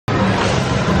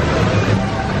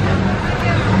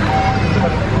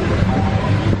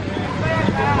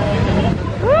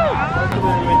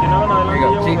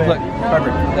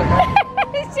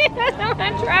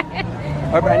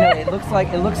like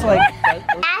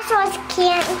Assholes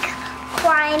can't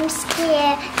climb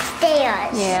stairs.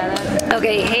 Yeah.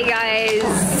 Okay, hey guys.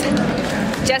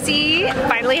 Jesse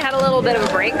finally had a little bit of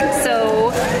a break,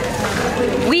 so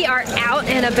we are out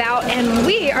and about and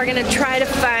we are gonna try to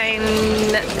find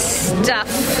stuff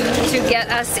to get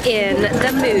us in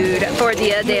the mood for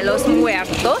Dia de los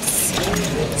Muertos.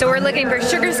 So we're looking for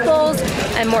sugar skulls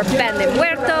and more pan de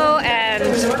muerto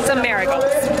and some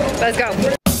marigolds. Let's go.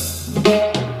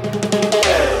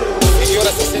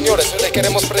 Señoras y señores, hoy les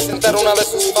queremos presentar una de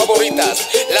sus favoritas,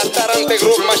 la Tarante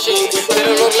Groove Machine de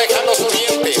los lejanos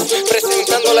orientes,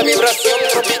 presentando la vibración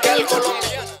tropical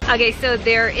colombiana. Okay, so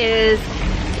there is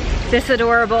this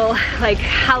adorable, like,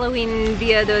 Halloween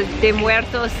Dia de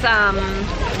Muertos,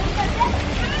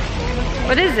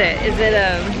 what is it? Is it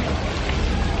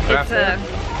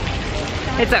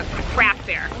it's a craft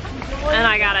fair. And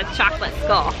I got a chocolate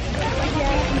skull.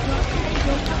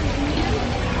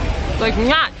 Like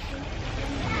nuts.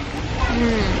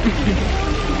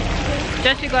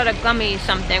 Jesse got a gummy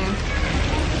something.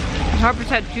 Harper's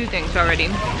had 2 things already.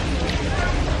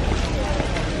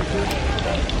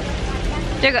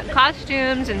 They got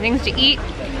costumes and things to eat.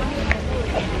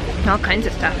 All kinds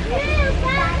of stuff.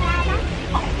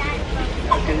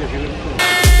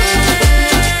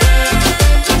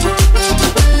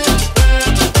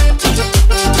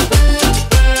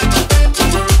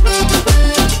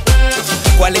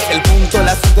 ¿Cuál es el punto? El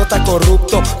asunto está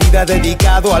corrupto. Vida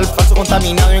dedicado al falso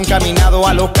contaminado, encaminado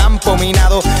a los campos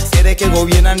minados. Seres que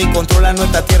gobiernan y controlan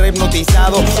nuestra tierra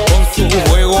hipnotizado con su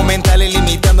juego mental,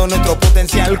 limitando nuestro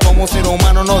potencial como ser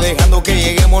humano, no dejando que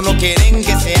lleguemos. No quieren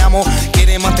que seamos,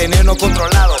 quieren mantenernos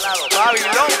controlados.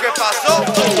 Babilón, ¿qué pasó?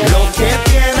 Los que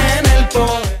tienen el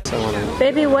poder.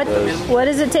 Baby, what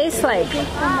does it taste like?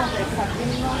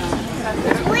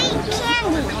 Sweet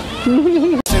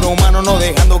candy. Ser humano, no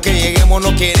dejando que lleguemos,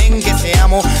 no quieren que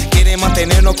seamos, quieren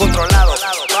mantenernos controlados.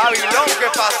 Babilón, ¿qué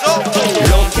pasó?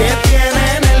 Los que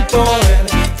tienen el poder,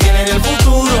 tienen el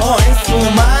futuro en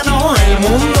su mano. El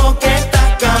mundo que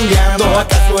está cambiando,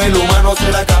 ¿acaso el humano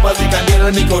será capaz de cambiar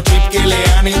el microchip que le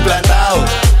han implantado?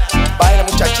 Baila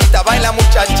muchachita, baila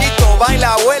muchachito,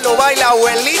 baila abuelo, baila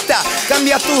abuelita,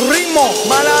 cambia tu ritmo,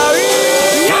 Malabi.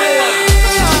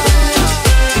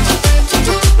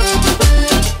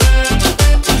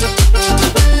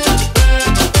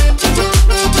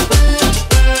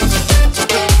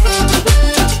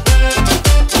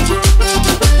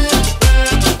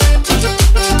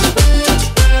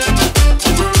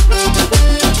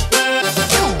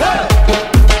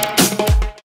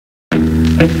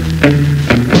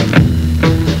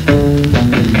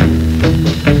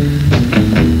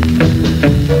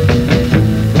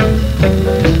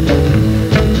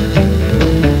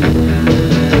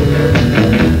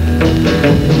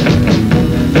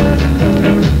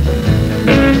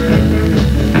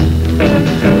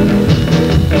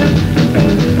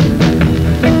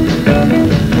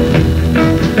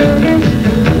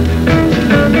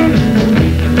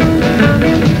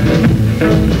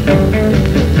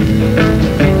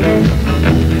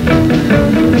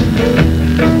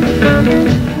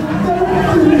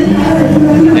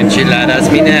 Enchiladas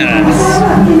mineras.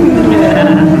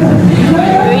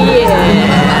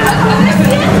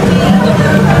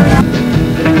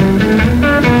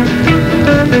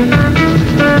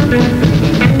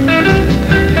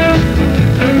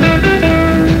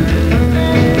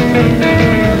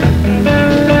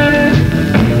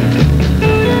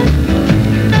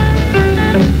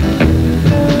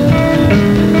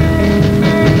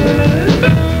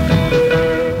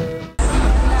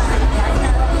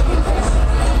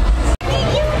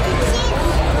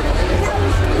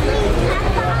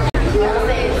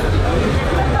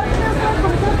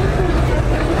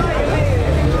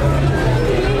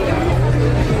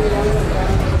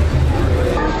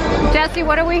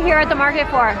 What are we here at the market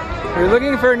for? We're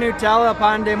looking for Nutella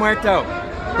Pan de Muerto.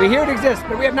 We hear it exists,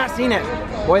 but we have not seen it.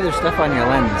 Boy, there's stuff on your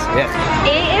lens. Yes.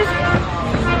 It is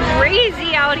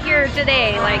crazy out here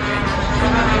today. Like,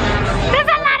 there's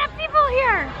a lot of people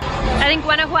here. I think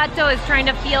Guanajuato is trying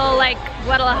to feel like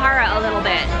Guadalajara a little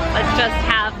bit. Let's just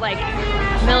have like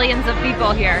millions of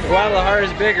people here. Guadalajara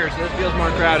is bigger, so this feels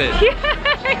more crowded. Yeah.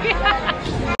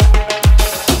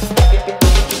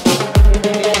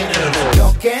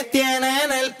 Que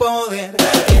tienen el poder,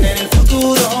 tienen el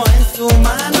futuro en su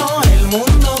mano. El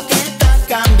mundo que está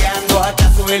cambiando,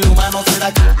 ¿acaso el humano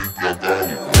será?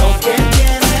 Los que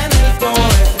tienen el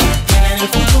poder, tienen el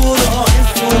futuro en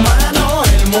su mano.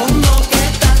 El mundo que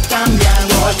está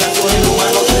cambiando, ¿acaso el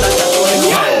humano será? ¿Acaso el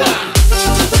humano?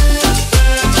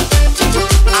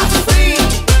 Así,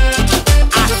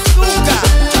 azúcar.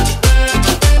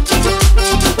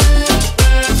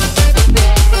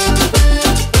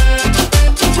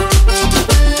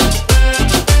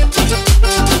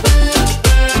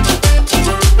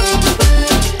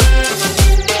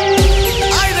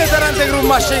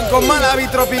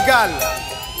 tropical,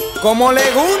 como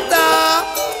le gusta.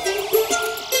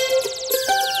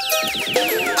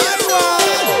 Ahí va.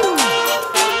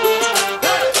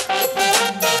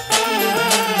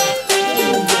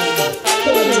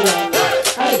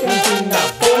 Argentina,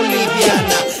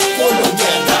 boliviana,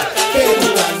 colombiana,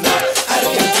 peruana,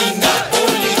 Argentina,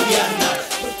 boliviana.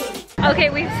 Okay,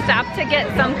 we've stopped to get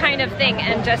some kind of thing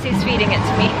and Jesse's feeding it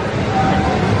to me.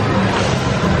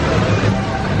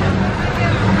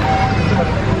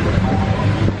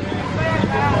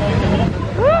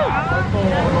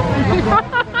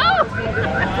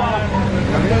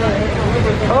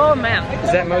 Oh man.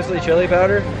 Is that mostly chili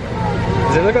powder?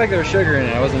 Does it look like there's sugar in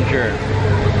it? I wasn't sure.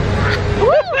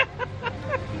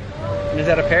 Is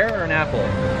that a pear or an apple?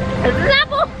 It's an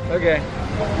apple! Okay.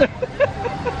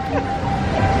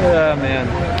 Oh man.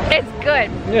 It's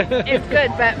good. It's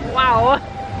good, but wow.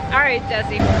 Alright,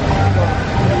 Jesse.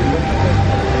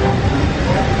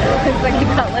 It looks like you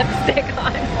got lipstick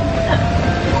on.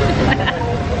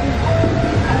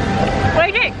 What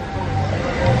do you think?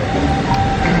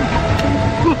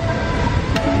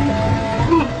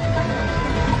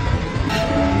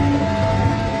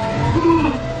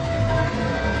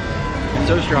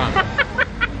 So strong.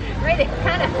 Right, it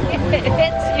kind of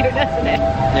hits you, doesn't it?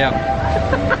 Yeah.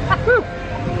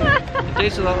 It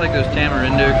tastes a lot like those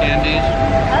tamarindo candies.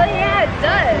 Oh yeah, it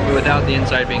does. But without the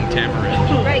inside being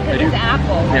tamarind. Right, because it's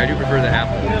apple. Yeah, I do prefer the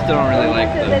apple. Still don't really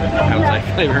like the outside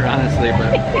flavor, honestly,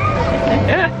 but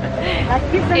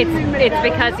It's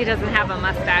because he doesn't have a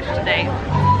mustache today.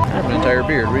 I have an entire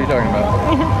beard. What are you talking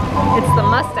about? It's the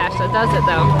mustache that does it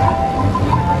though.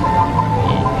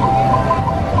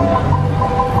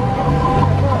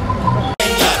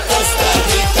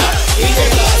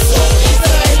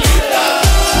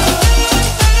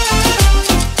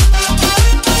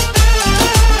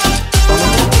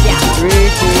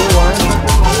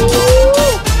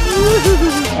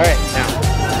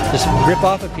 Rip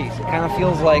off a piece. It kind of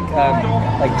feels like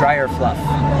dryer fluff.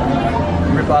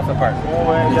 Rip off a part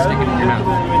and then stick it in your mouth.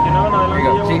 There you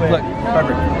go. See, look,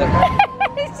 Harper. Look.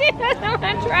 She doesn't want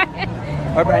to try it.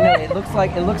 Harper, I know it looks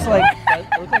like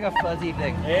a fuzzy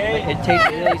thing. But it tastes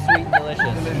really sweet and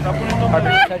delicious. Harper,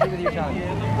 just touch it with your tongue.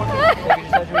 Baby,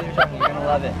 just touch it with your tongue. You're gonna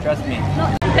love it. Trust me.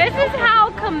 This is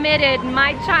how committed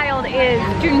my child is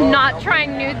to not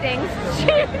trying new things.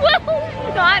 She will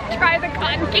not try the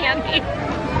cotton candy.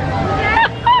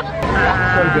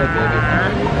 So good, baby.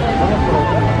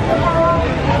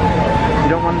 You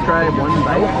don't want to try one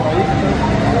bite?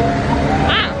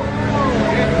 Ah.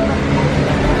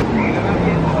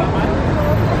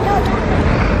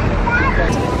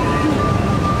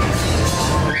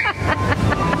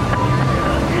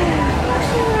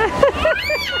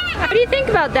 What do you think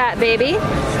about that, baby?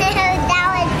 That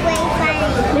was way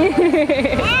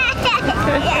funny.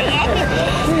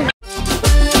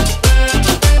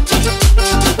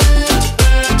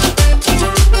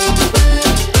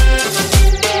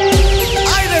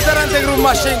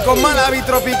 Machine con Malabi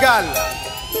tropical,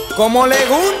 como le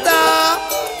gusta.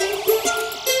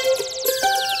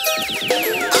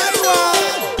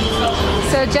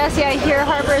 So Jesse, I hear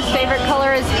Harper's favorite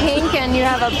color is pink, and you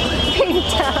have a pink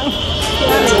tongue.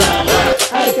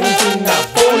 Argentina,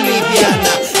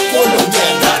 boliviana,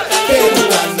 colombiana,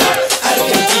 peruana,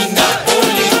 Argentina,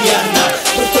 boliviana,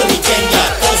 puertorriqueña,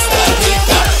 Costa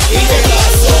Rica y de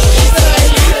paso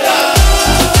israelita.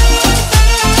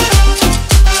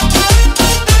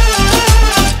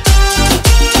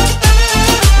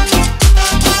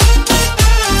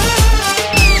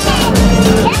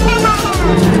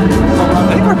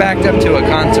 We're backed up to a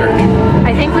concert.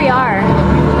 I think we are.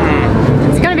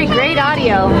 It's gonna be great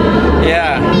audio.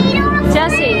 Yeah.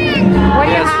 Jesse, what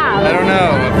do you have? I don't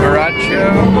know. A garage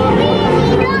show?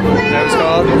 Is that what it's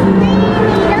called?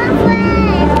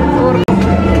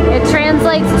 It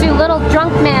translates to little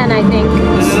drunk man, I think.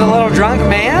 This is a little drunk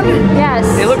man? Yes.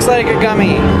 It looks like a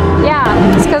gummy.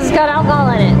 Yeah, it's because it's got alcohol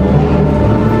in it.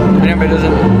 I know, but it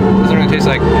doesn't really taste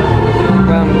like,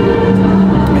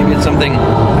 maybe it's something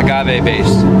agave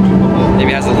based.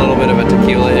 Maybe it has a little bit of a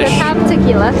tequila-ish. It could have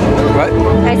tequila. What?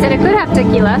 I said it could have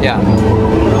tequila. Yeah.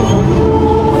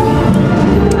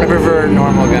 I prefer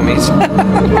normal gummies.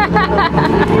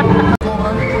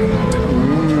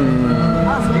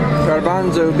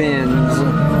 Garbanzo beans.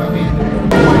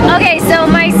 Okay, so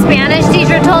my Spanish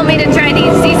teacher told me to try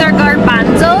these. These are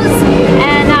garbanzos,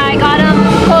 and I got them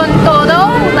con todo,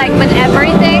 like with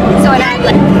everything. So it had,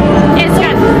 it's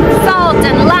got salt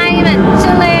and lime and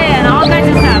chili and all kinds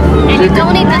of stuff. And you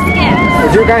don't eat the skin.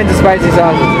 Two kinds of spicy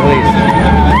sauces, at least.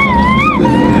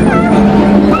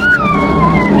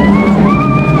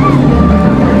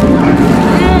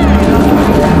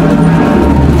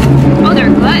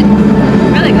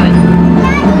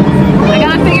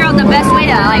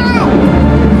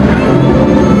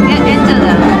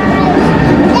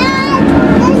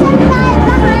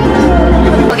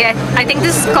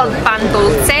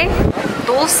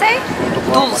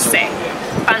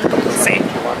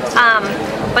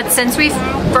 But since we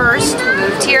first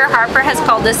moved here, Harper has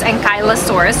called this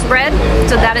ankylosaurus bread.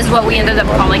 So that is what we ended up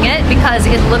calling it because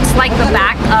it looks like the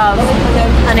back of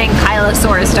an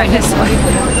ankylosaurus dinosaur.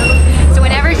 So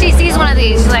whenever she sees one of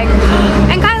these, she's like,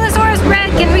 ankylosaurus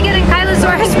bread, can we get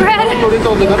ankylosaurus bread?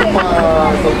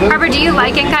 Harper, do you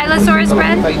like ankylosaurus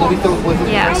bread?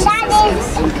 Yes.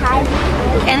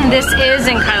 And this is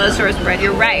ankylosaurus bread,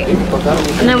 you're right.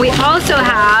 And then we also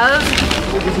have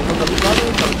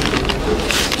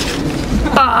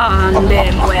pan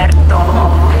de muerto.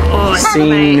 Oh, it's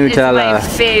Nutella. It's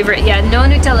my favorite. Yeah, no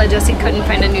Nutella. Jessie couldn't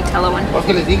find a Nutella one.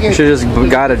 You should have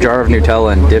just got a jar of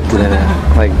Nutella and dipped it in it.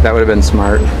 Like, that would have been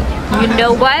smart. You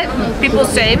know what? People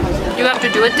say you have to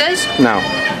do it this. No.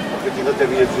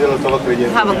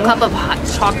 Have a cup of hot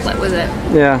chocolate with it.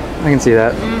 Yeah, I can see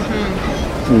that.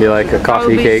 It'd be like a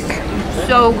coffee cake.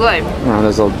 So good. Oh,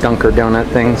 those little Dunker donut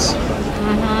things.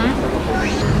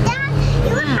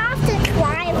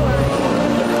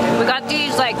 We got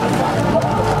these like,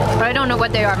 I don't know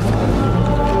what they are.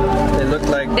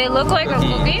 They look like a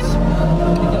cookie.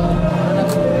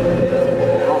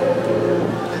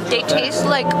 They taste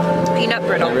like peanut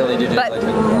brittle, but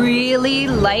really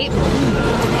light,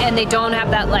 and they don't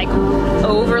have that like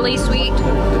overly sweet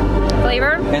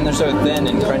flavor. And they're so thin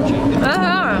and crunchy.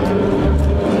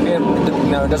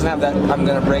 No, it doesn't have that, I'm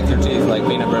gonna break your teeth like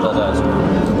peanut brittle does.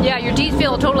 Yeah, your teeth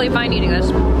feel totally fine eating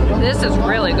this. This is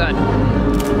really good.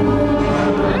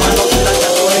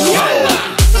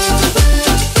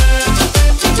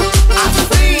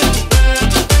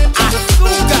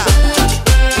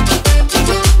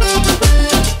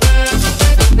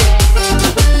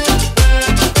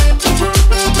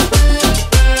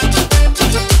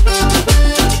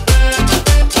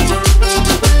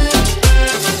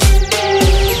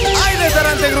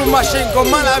 Con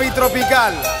Malabi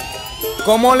tropical,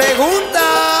 como le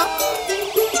gusta.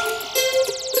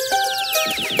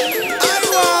 Ahí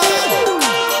va.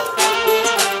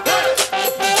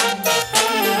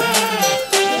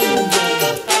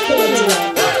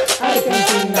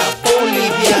 Argentina,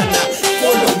 boliviana,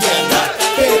 colombiana,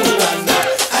 peruana,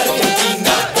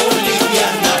 Argentina,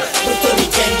 boliviana,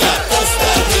 puertorriqueña,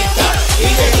 Costa Rica y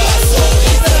de paso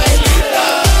israelita.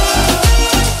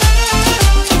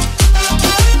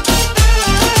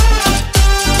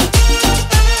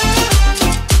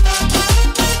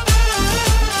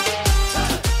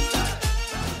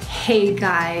 Hey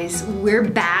guys, we're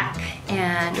back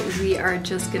and we are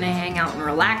just gonna hang out and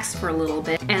relax for a little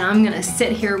bit. And I'm gonna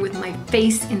sit here with my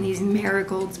face in these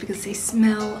marigolds because they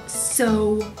smell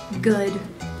so good.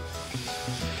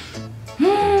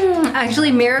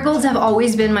 Actually, marigolds have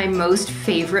always been my most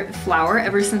favorite flower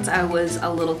ever since I was a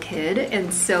little kid.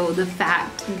 And so the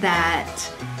fact that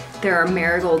there are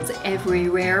marigolds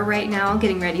everywhere right now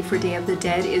getting ready for Day of the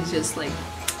Dead is just like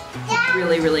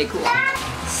really, really cool.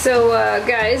 So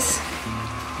guys,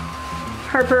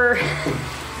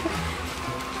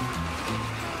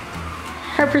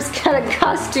 Harper's got a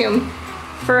costume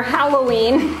for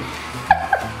Halloween.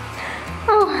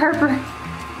 Oh, Harper,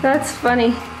 that's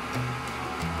funny.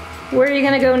 Where are you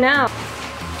gonna go now?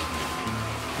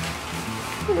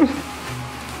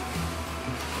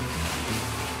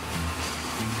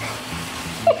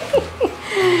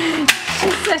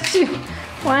 She said she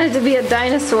wanted to be a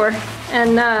dinosaur.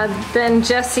 And then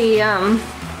Jessie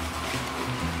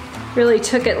really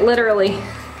took it literally.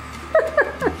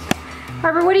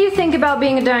 Harper, what do you think about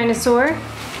being a dinosaur?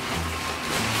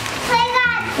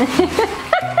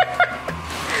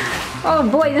 Oh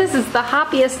boy, this is the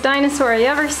hoppiest dinosaur I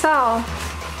ever saw.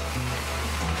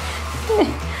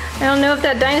 I don't know if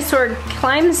that dinosaur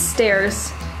climbs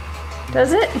stairs.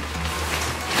 Does it?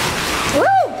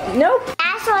 Woo! Nope.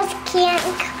 Dinosaurs can't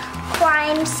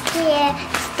climb stairs.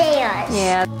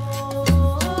 Yeah.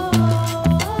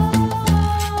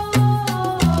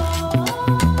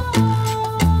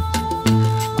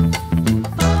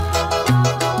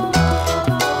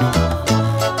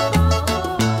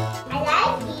 I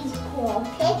like these cool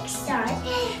pictures.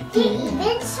 They're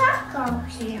even circles.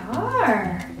 They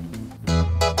are.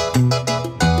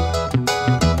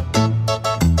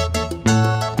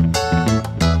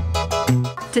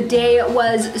 Today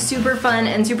was super fun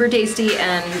and super tasty,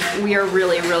 and we are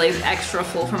really, really extra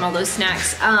full from all those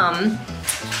snacks.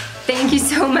 Thank you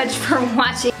so much for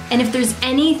watching. And if there's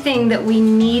anything that we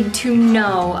need to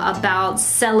know about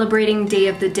celebrating Day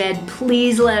of the Dead,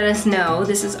 please let us know.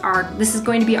 This is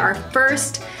going to be our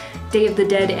first Day of the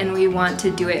Dead, and we want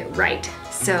to do it right.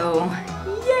 So,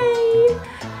 yay!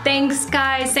 Thanks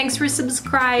guys, thanks for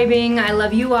subscribing. I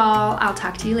love you all. I'll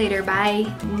talk to you later, bye.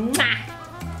 Mwah.